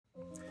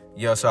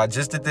Yo, so I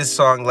just did this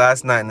song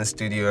last night in the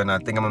studio, and I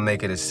think I'm gonna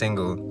make it a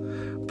single.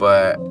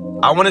 But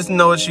I wanted to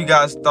know what you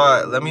guys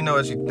thought. Let me know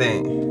what you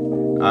think.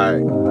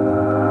 Alright.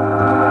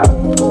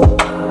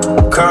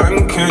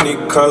 Cotton candy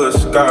color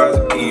skies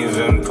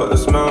even put a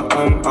smile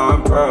on my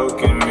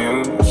broken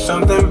mute.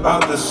 Something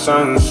about the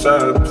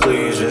sunset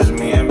pleases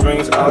me and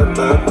brings out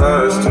the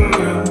best in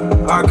you.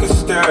 I could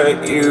stare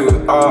at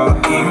you all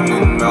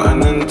evening,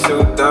 melting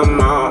into the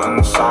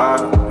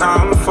mountainside. Now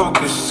I'm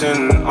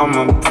focusing on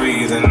my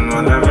breathing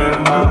whenever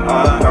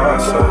I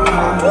got so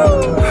high.